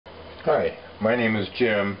Hi, my name is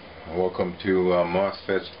Jim. Welcome to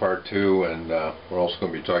MOSFETs Part 2, and we're also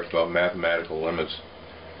going to be talking about mathematical limits.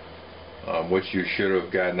 What you should have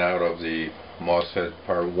gotten out of the MOSFET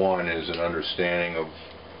Part 1 is an understanding of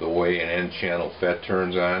the way an N-channel FET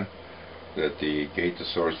turns on, that the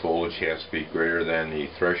gate-to-source voltage has to be greater than the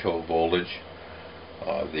threshold voltage,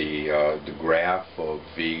 the graph of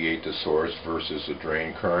V gate-to-source versus the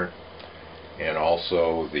drain current, and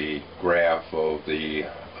also the graph of the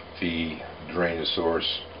V drain to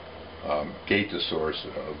source, gate to source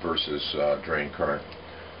versus drain current.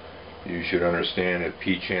 You should understand that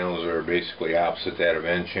P channels are basically opposite that of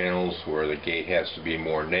N channels, where the gate has to be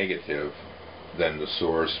more negative than the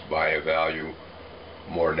source by a value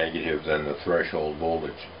more negative than the threshold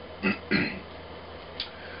voltage.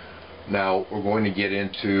 Now we're going to get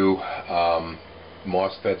into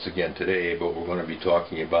MOSFETs again today, but we're going to be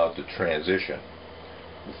talking about the transition.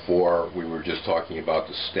 Before, we were just talking about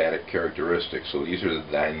the static characteristics, so these are the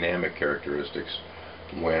dynamic characteristics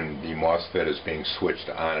when the MOSFET is being switched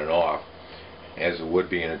on and off, as it would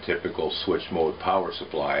be in a typical switch mode power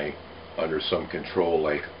supply under some control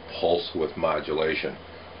like pulse width modulation,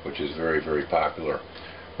 which is very, very popular.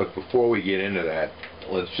 But before we get into that,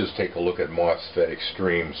 let's just take a look at MOSFET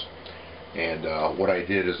extremes. And what I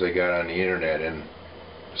did is I got on the internet and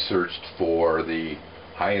searched for the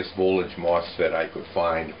highest voltage MOSFET I could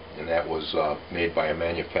find, and that was made by a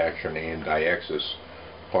manufacturer named Diexis,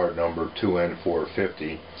 part number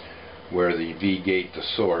 2N450, where the V gate to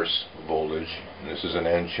source voltage, and this is an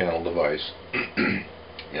N-channel device,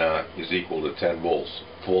 is equal to 10 volts,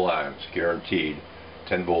 full on, it's guaranteed.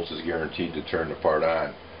 10 volts is guaranteed to turn the part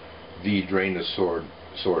on. V drain to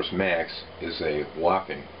source max is a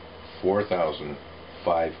whopping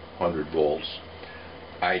 4,500 volts.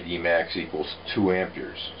 ID max equals 2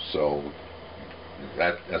 amperes, so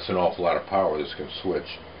that's an awful lot of power this can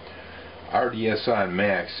switch. RDS on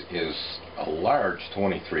max is a large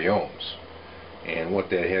 23 ohms, and what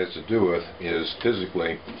that has to do with is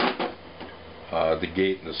physically the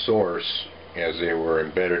gate and the source, as they were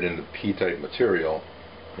embedded in the P-type material,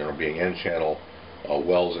 being N-channel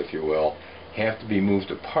wells, if you will, have to be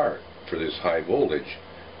moved apart for this high voltage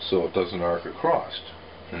so it doesn't arc across,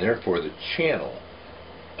 and therefore the channel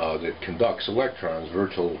that conducts electrons,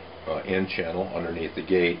 virtual N-channel underneath the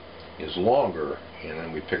gate, is longer, and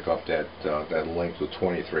then we pick up that length of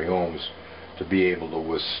 23 ohms to be able to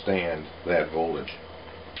withstand that voltage.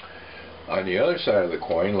 On the other side of the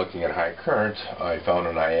coin, looking at high current, I found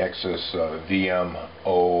an Diexis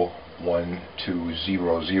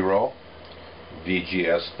VM01200.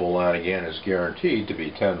 VGS full on again is guaranteed to be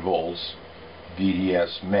 10 volts.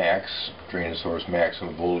 VDS max, drain to source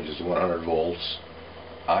maximum voltage, is 100 volts.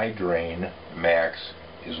 I drain max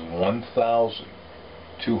is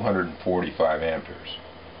 1,245 amperes.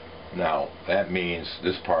 Now that means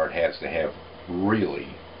this part has to have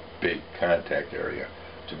really big contact area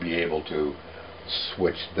to be able to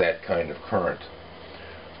switch that kind of current.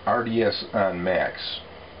 RDS on max,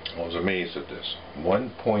 I was amazed at this,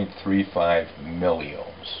 1.35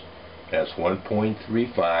 milliohms. That's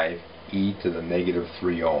 1.35 e to the negative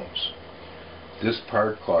 3 ohms. This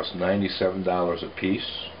part costs $97 a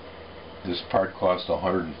piece. This part costs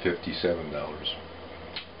 $157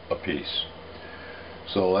 a piece.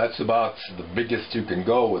 So that's about the biggest you can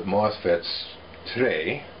go with MOSFETs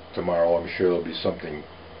today. Tomorrow I'm sure there'll be something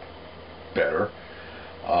better.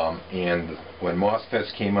 And when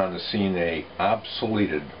MOSFETs came on the scene, they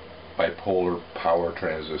obsoleted bipolar power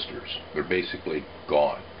transistors. They're basically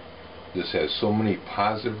gone. This has so many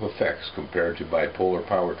positive effects compared to bipolar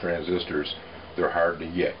power transistors, they're hard to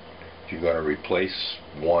get. If you're going to replace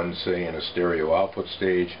one, say, in a stereo output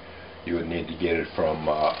stage, you would need to get it from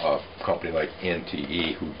a company like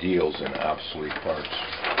NTE, who deals in obsolete parts.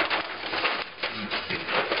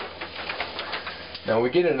 Now we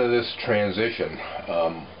get into this transition,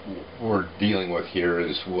 we're dealing with here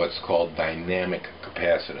is what's called dynamic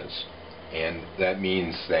capacitance, and that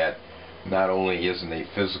means that not only isn't a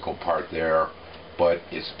physical part there, but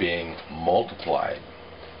it's being multiplied,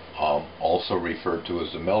 also referred to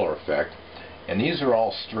as the Miller effect. And these are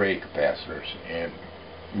all stray capacitors, and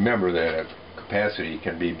remember that capacity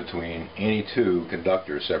can be between any two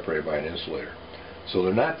conductors separated by an insulator. So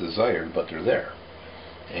they're not desired, but they're there.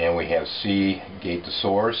 And we have C gate to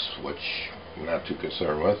source, which we're not too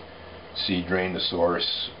concerned with. C drain to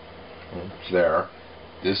source, it's there.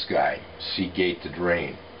 This guy, C gate to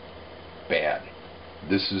drain, bad.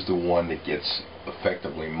 This is the one that gets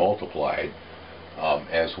effectively multiplied,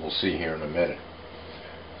 as we'll see here in a minute.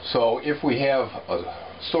 So if we have a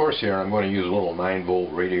source here, I'm going to use a little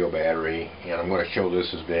 9-volt radio battery, and I'm going to show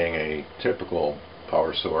this as being a typical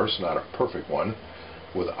power source, not a perfect one,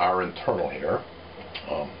 with R internal here.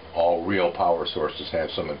 All real power sources have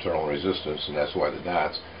some internal resistance, and that's why the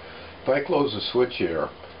dots. If I close the switch here,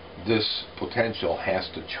 this potential has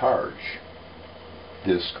to charge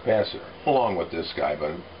this capacitor, along with this guy,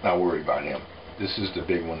 but I'm not worried about him. This is the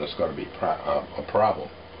big one that's going to be a problem.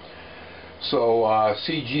 So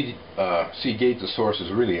C-gate the source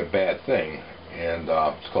is really a bad thing, and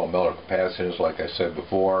it's called Miller capacitance. Like I said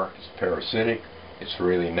before, it's parasitic, it's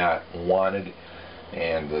really not wanted,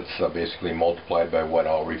 and it's basically multiplied by what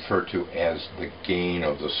I'll refer to as the gain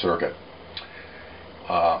of the circuit.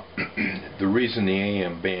 The reason the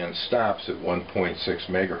AM band stops at 1.6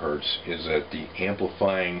 megahertz is that the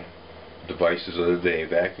amplifying devices of the day,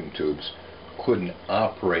 vacuum tubes, couldn't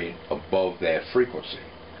operate above that frequency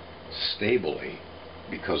stably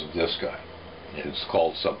because of this guy. And it's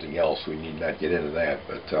called something else, we need not get into that,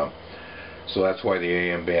 but so that's why the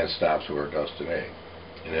AM band stops where it does today.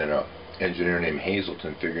 And then an engineer named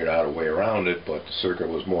Hazelton figured out a way around it, but the circuit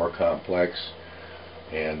was more complex,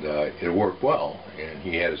 and it worked well, and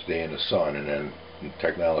he had his day in the sun, and then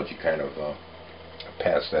technology kind of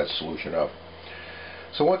passed that solution up.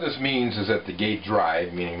 So what this means is that the gate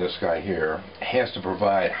drive, meaning this guy here, has to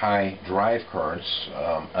provide high drive currents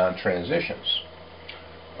on transitions.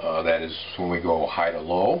 That is when we go high to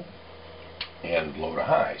low and low to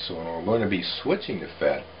high. So when we're going to be switching to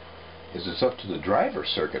FET, it's up to the driver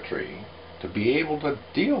circuitry to be able to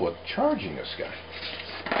deal with charging this guy.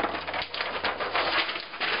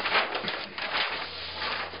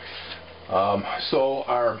 So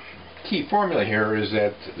our key formula here is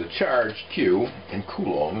that the charge, Q, in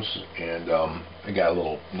coulombs, and I got a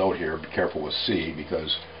little note here, be careful with C,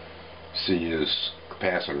 because C is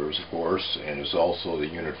capacitors, of course, and is also the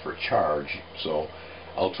unit for charge, so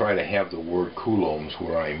I'll try to have the word coulombs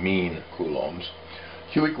where I mean coulombs.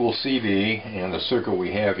 Q equals CV, and the circuit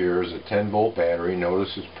we have here is a 10-volt battery.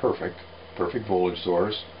 Notice it's perfect voltage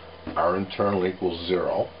source. R internal equals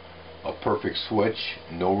 0. A perfect switch,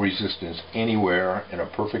 no resistance anywhere, and a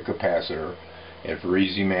perfect capacitor. And for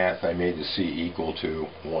easy math, I made the C equal to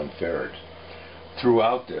 1 farad.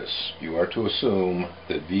 Throughout this, you are to assume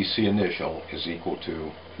that VC initial is equal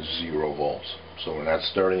to 0 volts. So we're not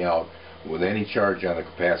starting out with any charge on the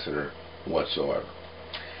capacitor whatsoever.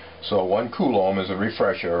 So 1 coulomb, as a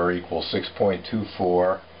refresher, equals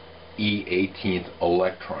 6.24 E18th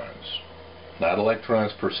electrons. Not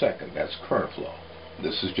electrons per second, that's current flow.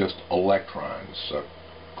 This is just electrons, a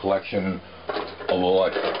collection of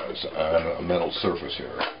electrons on a metal surface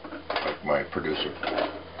here, like my producer.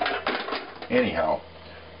 Anyhow,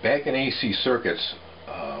 back in AC circuits,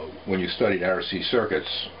 when you studied RC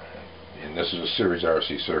circuits, and this is a series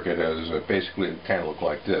RC circuit, basically it kind of looked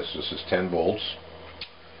like this. This is 10 volts.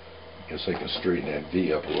 I guess I can straighten that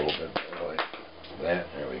V up a little bit like that.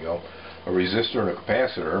 There we go. A resistor and a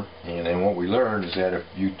capacitor, and then what we learned is that if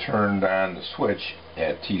you turned on the switch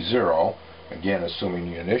at T0, again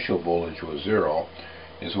assuming the initial voltage was 0,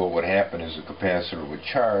 is what would happen is the capacitor would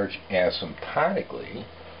charge asymptotically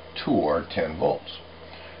toward 10 volts.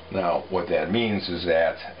 Now what that means is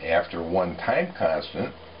that after one time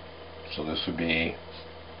constant, so this would be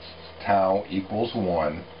tau equals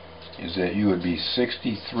 1, is that you would be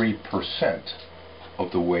 63%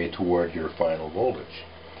 of the way toward your final voltage.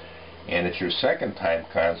 And at your second time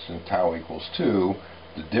constant, tau equals 2,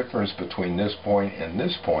 the difference between this point and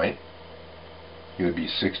this point, you would be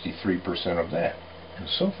 63% of that, and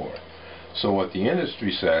so forth. So what the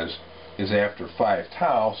industry says is after 5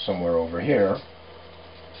 tau, somewhere over here,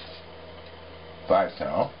 5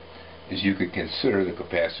 tau, is you could consider the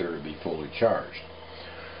capacitor to be fully charged.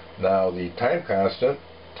 Now the time constant,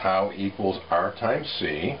 tau equals R times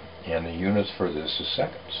C, and the units for this is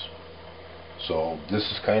seconds. So this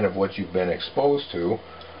is kind of what you've been exposed to,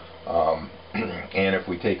 and if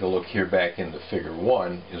we take a look here back into figure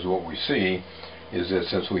 1, is what we see is that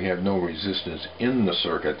since we have no resistance in the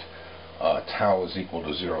circuit, tau is equal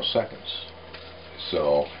to 0 seconds.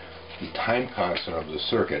 So the time constant of the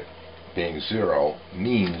circuit being 0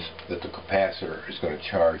 means that the capacitor is going to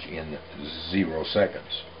charge in 0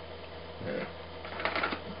 seconds.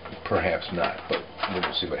 Perhaps not, but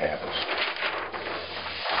we'll see what happens.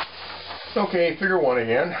 Okay, figure 1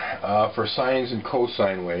 again. For sines and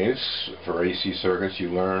cosine waves for AC circuits, you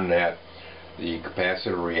learn that the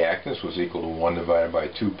capacitor reactance was equal to 1 divided by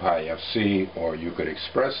 2 pi Fc, or you could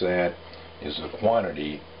express that as the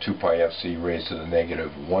quantity 2 pi Fc raised to the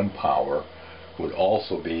negative 1 power would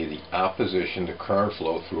also be the opposition to current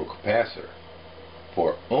flow through a capacitor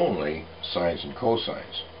for only sines and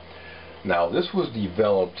cosines. Now this was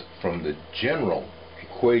developed from the general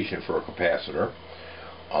equation for a capacitor,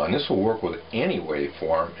 And this will work with any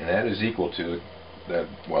waveform, and that is equal to that,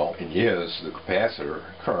 well, it is the capacitor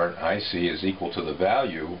current IC is equal to the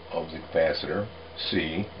value of the capacitor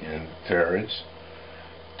C in farads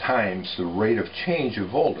times the rate of change of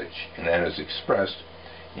voltage, and that is expressed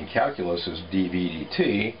in calculus as dV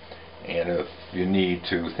dt. And if you need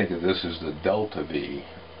to think of this as the delta V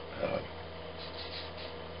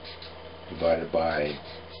divided by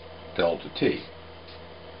delta T,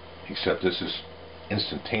 except this is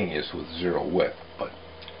instantaneous with zero width, but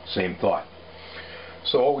same thought.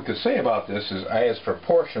 So what we could say about this is I is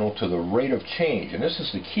proportional to the rate of change, and this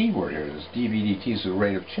is the key word here. This dV dt is the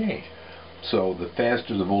rate of change. So the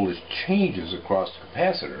faster the voltage changes across the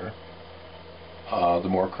capacitor, the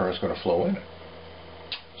more current is going to flow in it.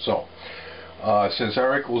 So since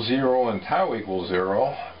R equals 0 and tau equals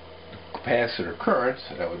 0, the capacitor current,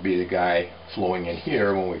 that would be the guy flowing in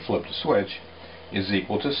here when we flip the switch, is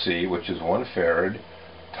equal to C, which is 1 farad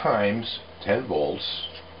times 10 volts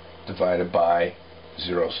divided by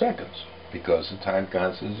 0 seconds, because the time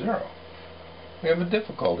constant is 0. We have a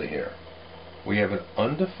difficulty here. We have an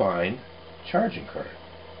undefined charging current.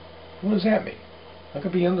 What does that mean? How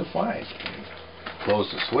could it be undefined?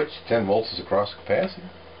 Close the switch, 10 volts is across the capacitor.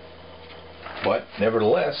 But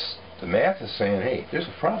nevertheless, the math is saying, hey, there's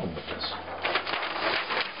a problem with this.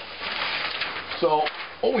 So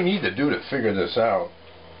what we need to do to figure this out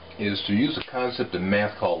is to use a concept in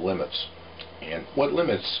math called limits. And what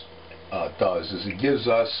limits does is it gives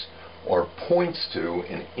us, or points to,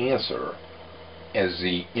 an answer as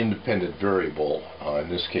the independent variable, in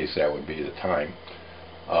this case that would be the time,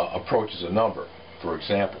 approaches a number. For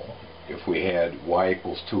example, if we had y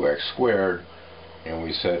equals 2x squared, and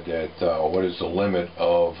we said that what is the limit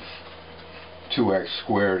of 2x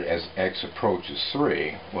squared as x approaches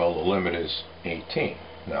 3? Well, the limit is 18.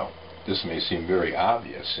 Now, this may seem very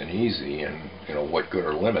obvious and easy, and what good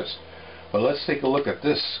are limits? But let's take a look at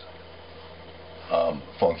this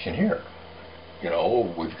function here.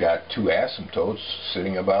 We've got two asymptotes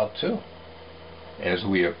sitting about 2. And as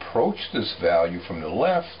we approach this value from the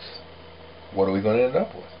left, what are we going to end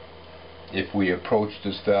up with? If we approach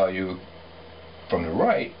this value from the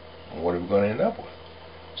right, what are we going to end up with?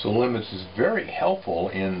 So limits is very helpful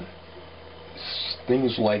in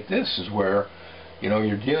things like this, is where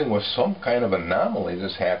you're dealing with some kind of anomaly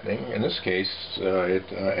that's happening. In this case,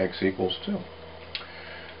 x equals 2.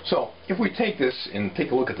 So if we take this and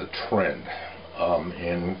take a look at the trend,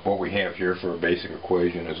 and what we have here for a basic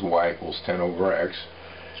equation is y equals 10 over x,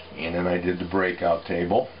 and then I did the breakout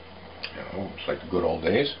table, it's like the good old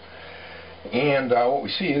days. And what we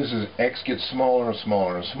see is x gets smaller and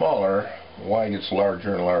smaller and smaller, y gets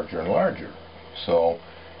larger and larger and larger. So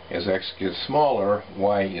as x gets smaller,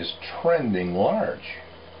 y is trending large.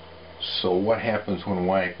 So what happens when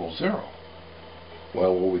y equals 0?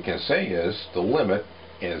 Well, what we can say is the limit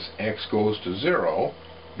as x goes to 0,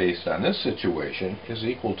 based on this situation, is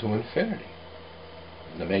equal to infinity.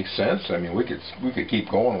 That makes sense? I mean, we could keep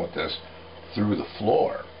going with this through the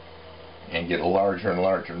floor and get larger and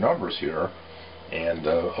larger numbers here, and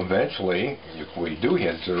eventually, if we do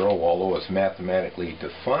hit 0, although it's mathematically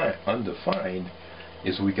undefined,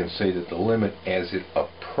 is we can say that the limit as it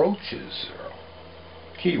approaches 0,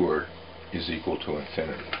 keyword, is equal to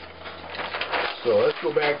infinity. So let's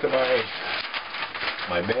go back to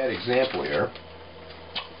my bad example here.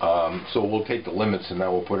 So we'll take the limits and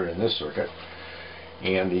now we'll put it in this circuit.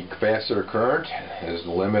 And the capacitor current is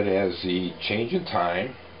the limit as the change in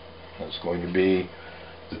time. That's going to be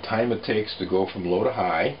the time it takes to go from low to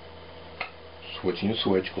high, switching the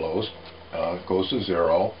switch closed, goes to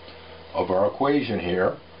 0, of our equation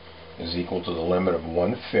here is equal to the limit of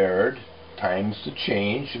 1 farad times the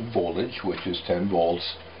change in voltage, which is 10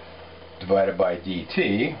 volts, divided by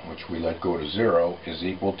dt, which we let go to 0, is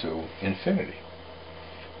equal to infinity.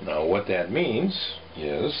 Now what that means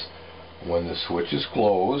is when the switch is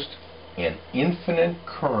closed, an infinite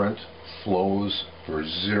current flows for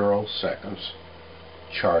 0 seconds,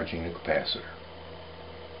 charging the capacitor.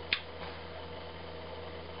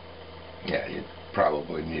 Yeah, you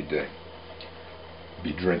probably need to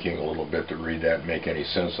be drinking a little bit to read that and make any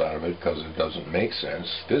sense out of it, because it doesn't make sense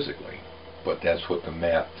physically. But that's what the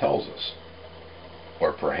math tells us.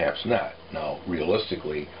 Or perhaps not. Now,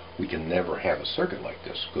 realistically, we can never have a circuit like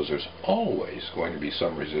this, because there's always going to be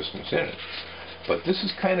some resistance in it. But this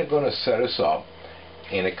is kind of going to set us up,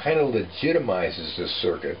 and it kind of legitimizes this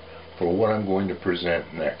circuit for what I'm going to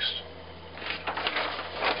present next.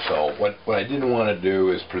 So what I didn't want to do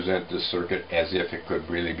is present this circuit as if it could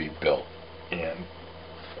really be built. And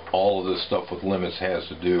all of this stuff with limits has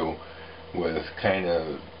to do with kind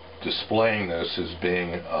of displaying this as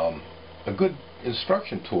being a good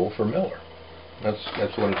instruction tool for Miller.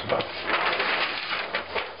 That's what it's about.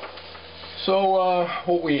 So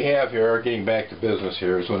what we have here, getting back to business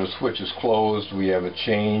here, is when the switch is closed, we have a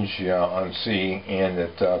change on C, and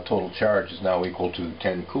that total charge is now equal to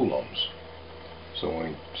 10 coulombs. So when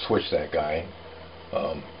we switch that guy,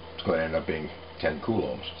 it's going to end up being 10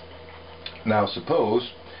 coulombs. Now suppose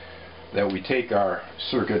that we take our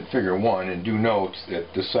circuit figure 1 and do note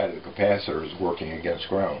that this side of the capacitor is working against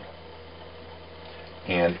ground.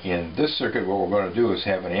 And in this circuit, what we're going to do is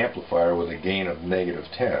have an amplifier with a gain of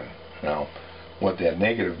 -10. Now, what that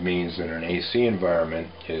negative means in an AC environment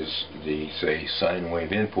is the, say, sine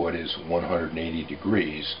wave input is 180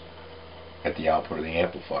 degrees at the output of the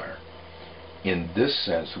amplifier. In this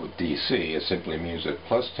sense with DC, it simply means that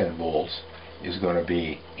plus 10 volts is going to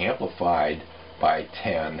be amplified by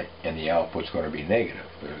 10 and the output's going to be negative.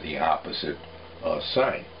 They're the opposite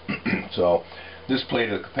sign. So this plate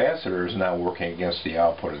of the capacitor is now working against the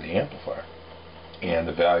output of the amplifier. And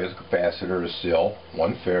the value of the capacitor is still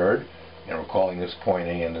 1 farad, and we're calling this point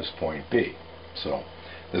A and this point B. So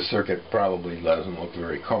this circuit probably doesn't look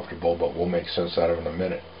very comfortable, but we'll make sense out of it in a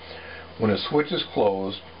minute. When the switch is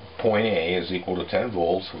closed, point A is equal to 10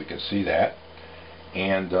 volts, we can see that,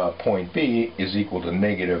 and point B is equal to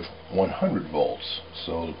 -100 volts.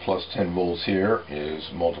 So the plus 10 volts here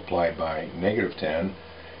is multiplied by -10,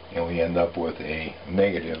 and we end up with a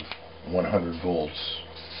 -100 volts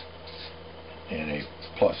and a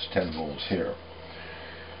plus 10 volts here.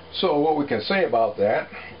 So what we can say about that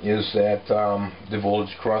is that the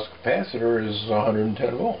voltage across the capacitor is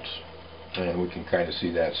 110 volts. And we can kind of see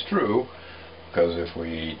that's true, because if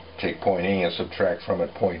we take point A and subtract from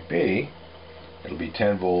it point B, it'll be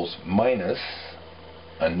 10 volts minus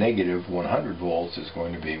a -100 volts is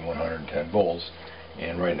going to be 110 volts.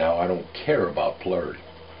 And right now I don't care about polarity.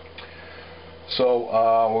 So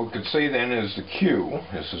what we could say then is the Q,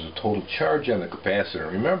 this is a total charge on the capacitor.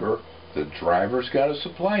 Remember, the driver's got to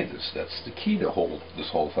supply this. That's the key to this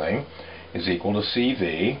whole thing, is equal to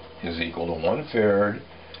CV, is equal to 1 farad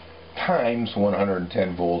times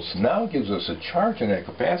 110 volts. Now gives us a charge in that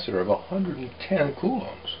capacitor of 110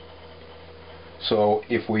 coulombs. So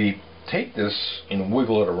if we take this and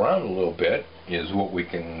wiggle it around a little bit, is what we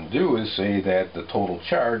can do is say that the total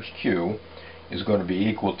charge, Q, is going to be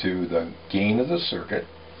equal to the gain of the circuit,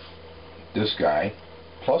 this guy,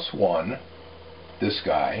 plus 1, this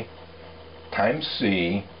guy, times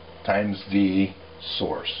C, times V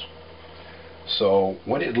source. So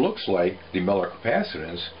what it looks like, the Miller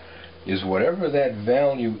capacitance, is whatever that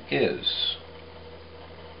value is,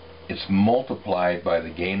 it's multiplied by the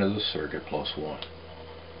gain of the circuit plus 1.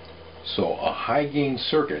 So a high gain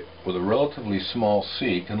circuit with a relatively small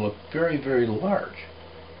C can look very, very large.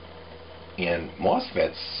 And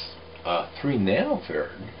MOSFETs, 3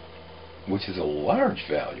 nanofarad, which is a large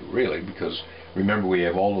value really, because remember we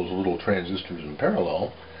have all those little transistors in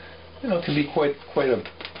parallel, you know, it can be quite a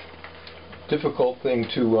difficult thing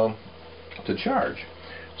to charge.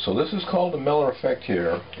 So this is called the Miller effect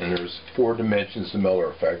here, and there's 4 dimensions to the Miller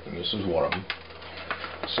effect, and this is one of them.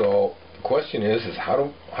 So the question is how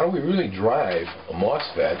do we really drive a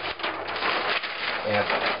MOSFET at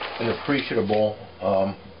an appreciable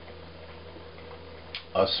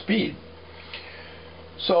speed?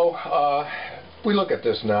 So if we look at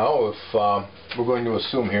this now, if we're going to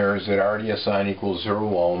assume here is that RDSI equals 0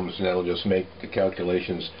 ohms, and that'll just make the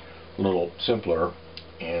calculations a little simpler,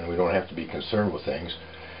 and we don't have to be concerned with things,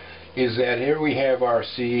 is that here we have our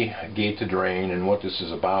C gate to drain, and what this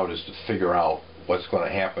is about is to figure out what's going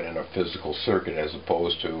to happen in a physical circuit as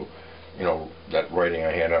opposed to, you know, that writing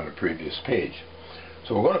I had on the previous page.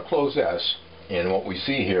 So we're going to close S, and what we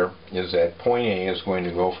see here is that point A is going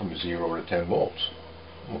to go from 0 to 10 volts.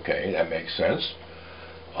 Okay, that makes sense.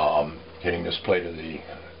 Hitting this plate of the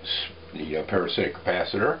parasitic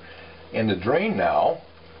capacitor, and the drain now,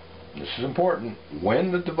 this is important,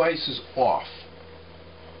 when the device is off,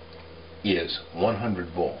 is 100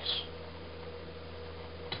 volts.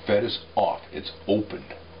 The FET is off, it's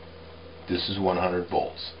opened. This is 100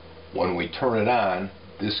 volts. When we turn it on,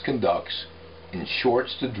 this conducts and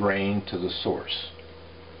shorts the drain to the source.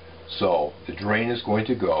 So the drain is going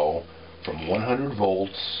to go from 100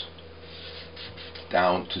 volts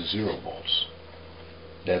down to 0 volts.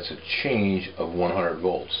 That's a change of 100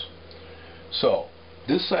 volts. So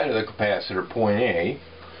this side of the capacitor, point A,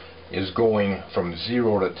 is going from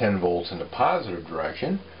 0 to 10 volts in the positive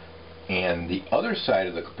direction, and the other side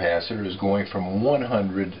of the capacitor is going from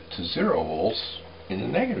 100 to 0 volts in the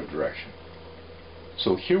negative direction.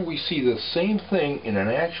 So here we see the same thing in an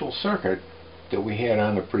actual circuit that we had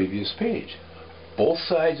on the previous page. both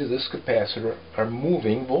sides of this capacitor are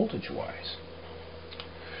moving voltage-wise.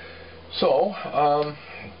 So,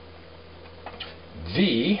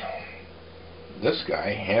 this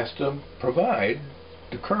guy has to provide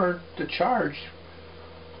the current to charge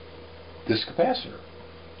this capacitor.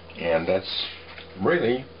 And that's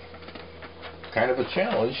really kind of a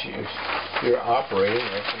challenge if you're operating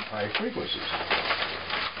at some high frequencies.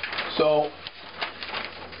 So,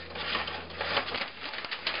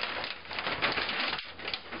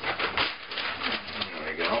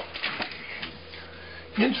 there we go.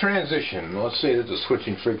 In transition, let's say that the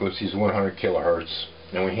switching frequency is 100 kilohertz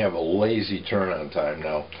and we have a lazy turn-on time.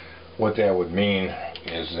 Now, what that would mean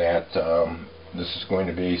is that this is going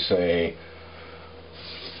to be, say,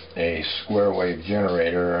 a square wave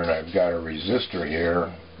generator, and I've got a resistor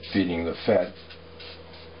here feeding the FET,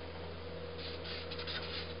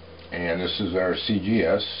 and this is our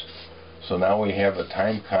CGS. So now we have a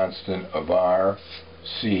time constant of R,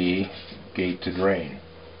 C, gate to drain,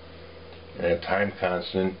 and a time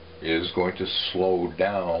constant is going to slow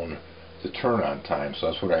down the turn-on time.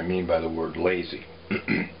 So that's what I mean by the word lazy.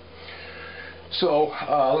 So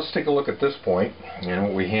let's take a look at this point, and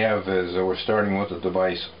what we have is we're starting with the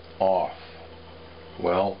device off.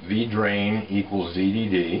 Well, V drain equals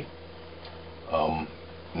VDD,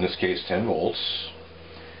 in this case 10 volts,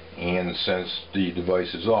 and since the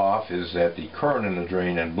device is off, is that the current in the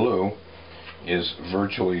drain in blue is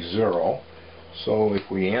virtually zero. So if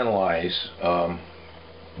we analyze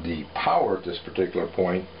the power at this particular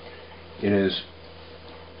point, it is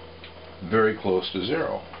very close to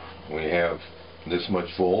zero. We have this much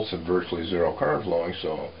volts and virtually zero current flowing,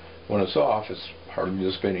 so when it's off, it's hardly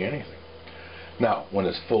dissipating anything. Now, when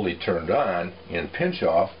it's fully turned on in pinch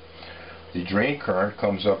off, the drain current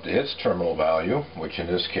comes up to its terminal value, which in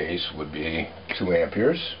this case would be 2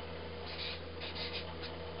 amperes,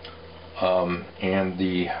 and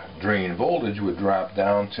the drain voltage would drop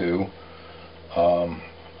down to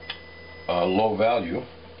a low value,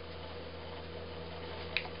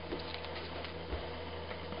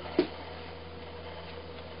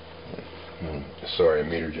 sorry, a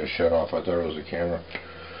meter just shut off. I thought it was a camera.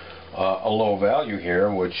 A low value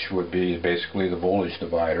here, which would be basically the voltage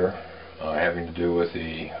divider, having to do with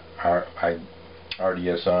the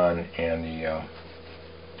RDS on and the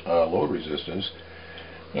load resistance.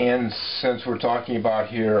 And since we're talking about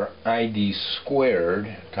here ID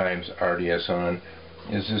squared times RDS on,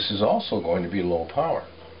 this is also going to be low power.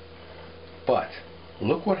 But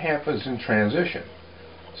look what happens in transition.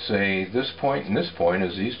 Say this point and this point,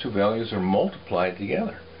 as these two values are multiplied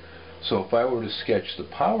together. So if I were to sketch the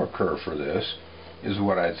power curve for this, is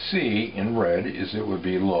what I'd see in red is it would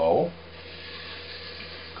be low,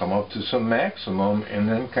 come up to some maximum, and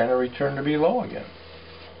then kind of return to be low again.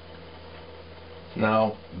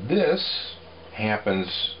 Now this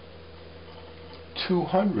happens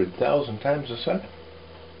 200,000 times a second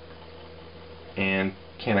and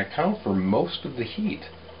can account for most of the heat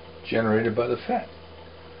generated by the FET.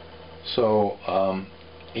 So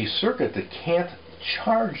a circuit that can't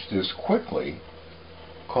charge this quickly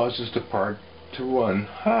causes the part to run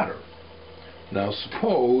hotter. Now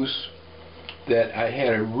suppose that I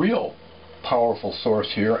had a real powerful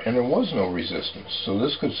source here and there was no resistance, so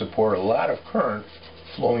this could support a lot of current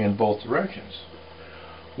flowing in both directions.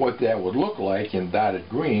 What that would look like in dotted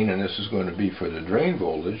green, and this is going to be for the drain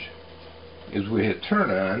voltage, is we hit turn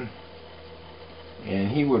on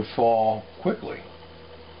and he would fall quickly.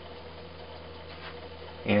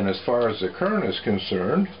 And as far as the current is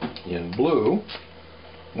concerned, in blue,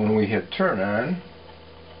 when we hit turn on,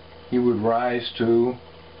 he would rise to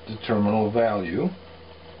the terminal value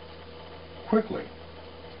quickly.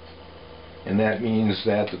 And that means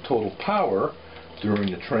that the total power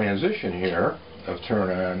during the transition here of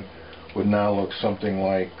turn on would now look something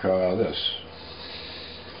like this.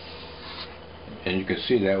 And you can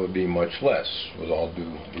see that would be much less, with all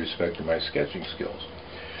due respect to my sketching skills.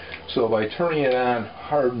 So by turning it on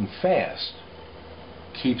hard and fast,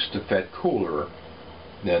 keeps the FET cooler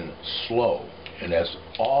than slow. And that's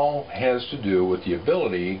all has to do with the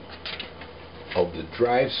ability of the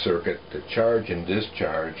drive circuit to charge and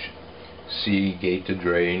discharge C, gate to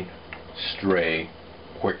drain, stray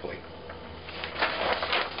quickly.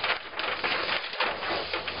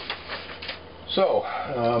 So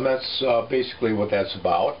that's basically what that's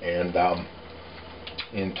about. And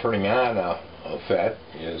in turning on a FET,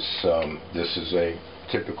 this is a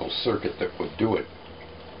typical circuit that would do it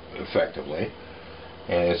effectively,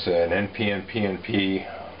 and it's an NPN PNP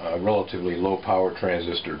relatively low power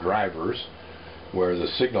transistor drivers, where the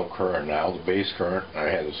signal current now, the base current, I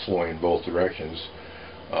had it flowing in both directions,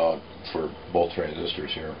 for both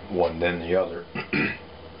transistors here, one then the other,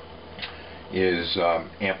 is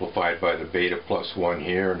amplified by the beta plus 1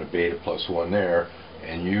 here and the beta plus 1 there,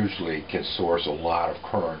 and usually can source a lot of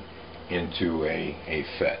current into a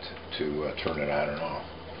FET to turn it on and off.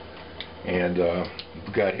 And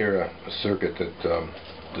we've got here a circuit that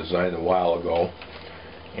designed a while ago,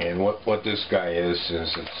 and what this guy is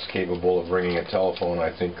it's capable of ringing a telephone.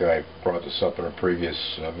 I think I brought this up in a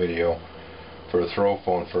previous video for a throw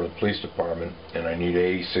phone for the police department, and I need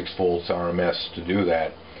 86 volts RMS to do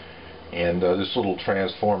that. And this little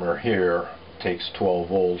transformer here takes 12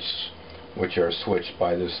 volts, which are switched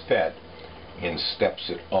by this FET, and steps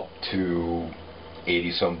it up to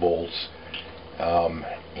 80 some volts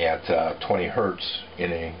at 20 hertz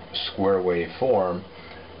in a square wave form,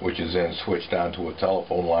 which is then switched onto a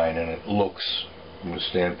telephone line, and it looks, from the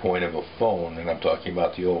standpoint of a phone, and I'm talking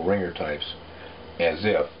about the old ringer types, as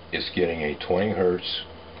if it's getting a 20 hertz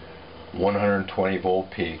 120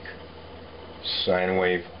 volt peak sine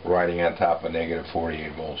wave riding on top of negative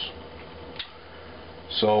 48 volts.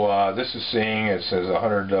 So this is seeing, it says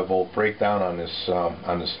 100 volt breakdown on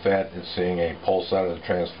this FET. It's seeing a pulse out of the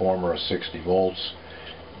transformer of 60 volts,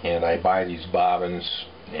 and I buy these bobbins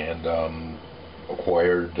and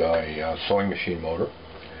acquired a sewing machine motor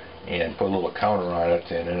and put a little counter on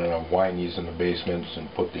it, and then I wind these in the basements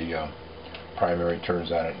and put the primary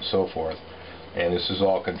turns on it and so forth. And this is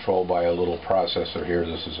all controlled by a little processor here.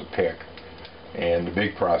 This is a PIC, and the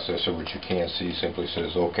big processor, which you can't see, simply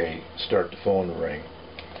says, okay, start the phone to ring.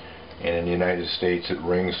 And in the United States it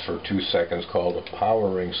rings for 2 seconds, called a power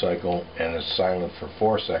ring cycle, and it's silent for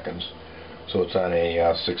 4 seconds, so it's on a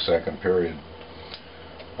 6-second period.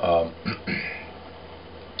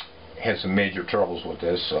 Had some major troubles with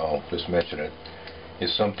this, so I'll just mention it.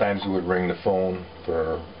 Is sometimes it would ring the phone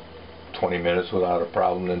for 20 minutes without a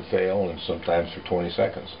problem, then fail, and sometimes for 20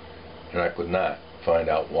 seconds, and I could not find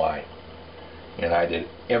out why. And I did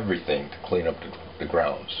everything to clean up the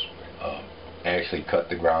grounds. I actually cut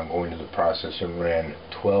the ground going to the processor and ran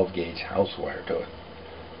 12 gauge house wire to it.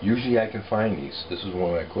 Usually I can find these. This is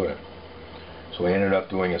one I couldn't. So I ended up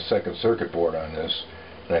doing a second circuit board on this,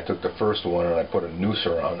 and I took the first one and I put a noose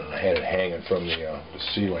around it, and I had it hanging from the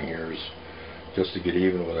ceiling here just to get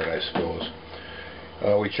even with it, I suppose.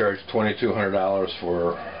 We charged $2,200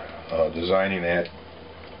 for designing that,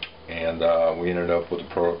 and we ended up with a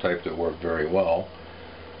prototype that worked very well.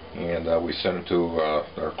 And we sent it to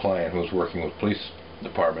our client, who was working with the police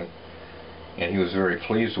department, and he was very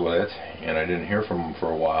pleased with it, and I didn't hear from him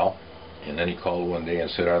for a while. And then he called one day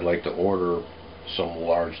and said, I'd like to order some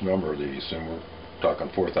large number of these, and we're talking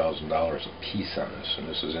 $4,000 a piece on this, and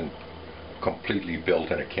this is completely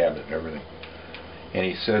built in a cabinet and everything. And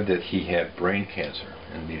he said that he had brain cancer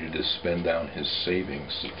and needed to spend down his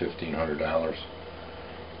savings of $1,500.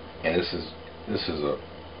 And this is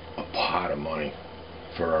a pot of money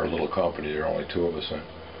for our little company. There are only 2 of us in.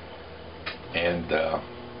 And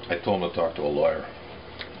I told him to talk to a lawyer,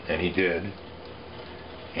 and he did.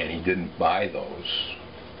 And he didn't buy those,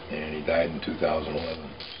 and he died in 2011.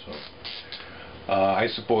 So I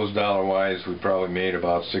suppose dollar-wise we probably made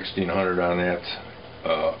about $1,600 on that,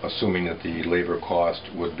 assuming that the labor cost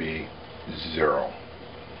would be 0,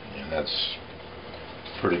 and that's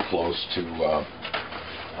pretty close to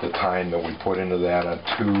the time that we put into that on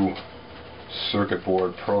 2 circuit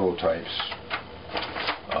board prototypes.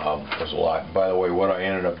 Was a lot. By the way, what I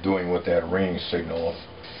ended up doing with that ringing signal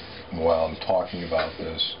while I'm talking about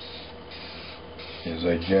this is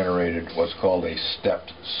I generated what's called a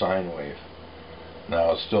stepped sine wave.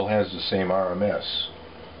 Now it still has the same RMS,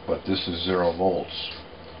 but this is 0 volts,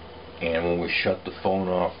 and when we shut the phone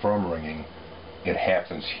off from ringing, it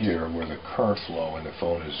happens here where the current flow in the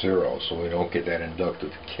phone is 0, so we don't get that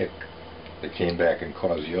inductive kick that came back and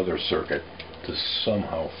caused the other circuit to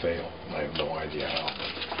somehow fail. I have no idea how.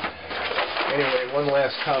 Anyway, one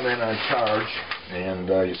last comment on charge, and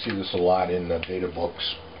you see this a lot in the data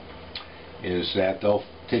books, is that they'll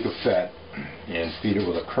take a FET and feed it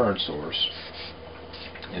with a current source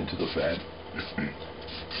into the FET,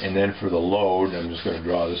 and then for the load, I'm just going to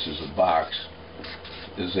draw this as a box,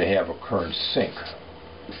 is they have a current sink.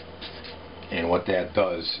 And what that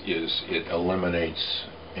does is it eliminates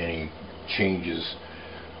any changes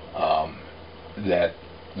that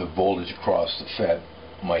the voltage across the FET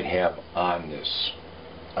might have on this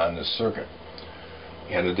circuit.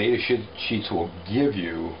 And the data sheets will give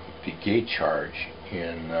you the gate charge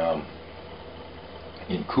in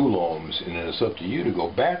coulombs, and then it's up to you to go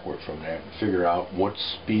backward from that and figure out what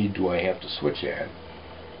speed do I have to switch at,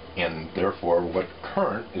 and therefore what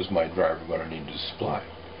current is my driver going to need to supply.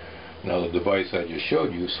 Now the device I just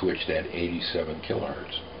showed you switched at 87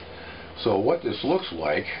 kilohertz. So what this looks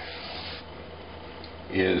like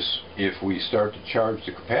is if we start to charge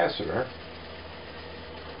the capacitor,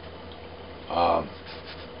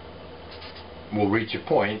 we'll reach a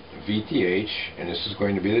point, VTH, and this is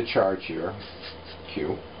going to be the charge here,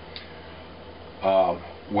 Q,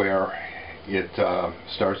 where it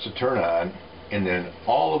starts to turn on, and then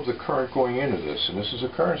all of the current going into this, and this is a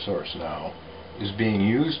current source now, is being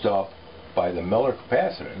used up by the Miller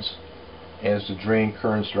capacitance as the drain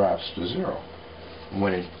current drops to zero.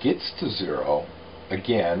 When it gets to zero,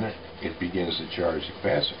 again, it begins to charge the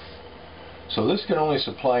capacitor. So this can only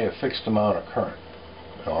supply a fixed amount of current.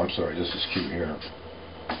 Oh, I'm sorry, this is Q here.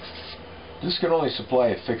 This can only supply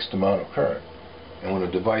a fixed amount of current. And when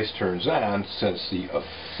a device turns on, since the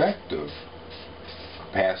effective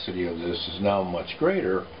capacity of this is now much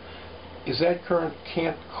greater, is that current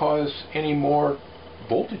can't cause any more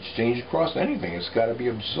voltage change across anything. It's got to be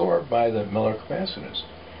absorbed by the Miller capacitance.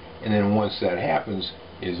 And then once that happens,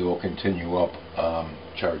 it will continue up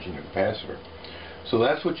charging the capacitor. So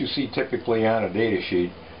that's what you see typically on a data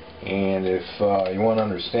sheet. And if you want to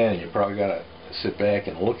understand it, you probably got to sit back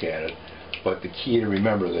and look at it. But the key to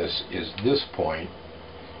remember this point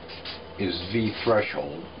is V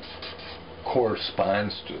threshold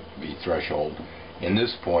corresponds to V threshold, and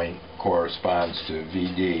this point corresponds to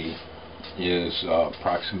VD is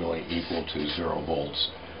approximately equal to 0 volts,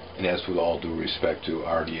 and that's with all due respect to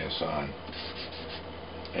RDS on.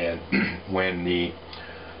 And when the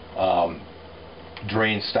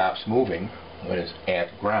drain stops moving, when it's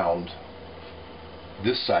at ground,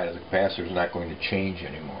 this side of the capacitor is not going to change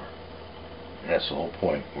anymore. And that's the whole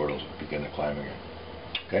point where it'll begin to climb again.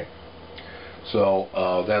 Okay? So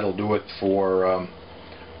that'll do it for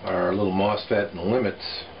our little MOSFET and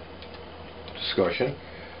limits discussion.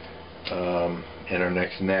 And our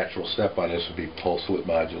next natural step on this would be pulse width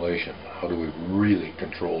modulation. How do we really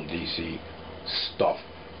control DC stuff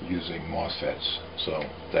using MOSFETs? So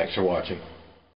thanks for watching.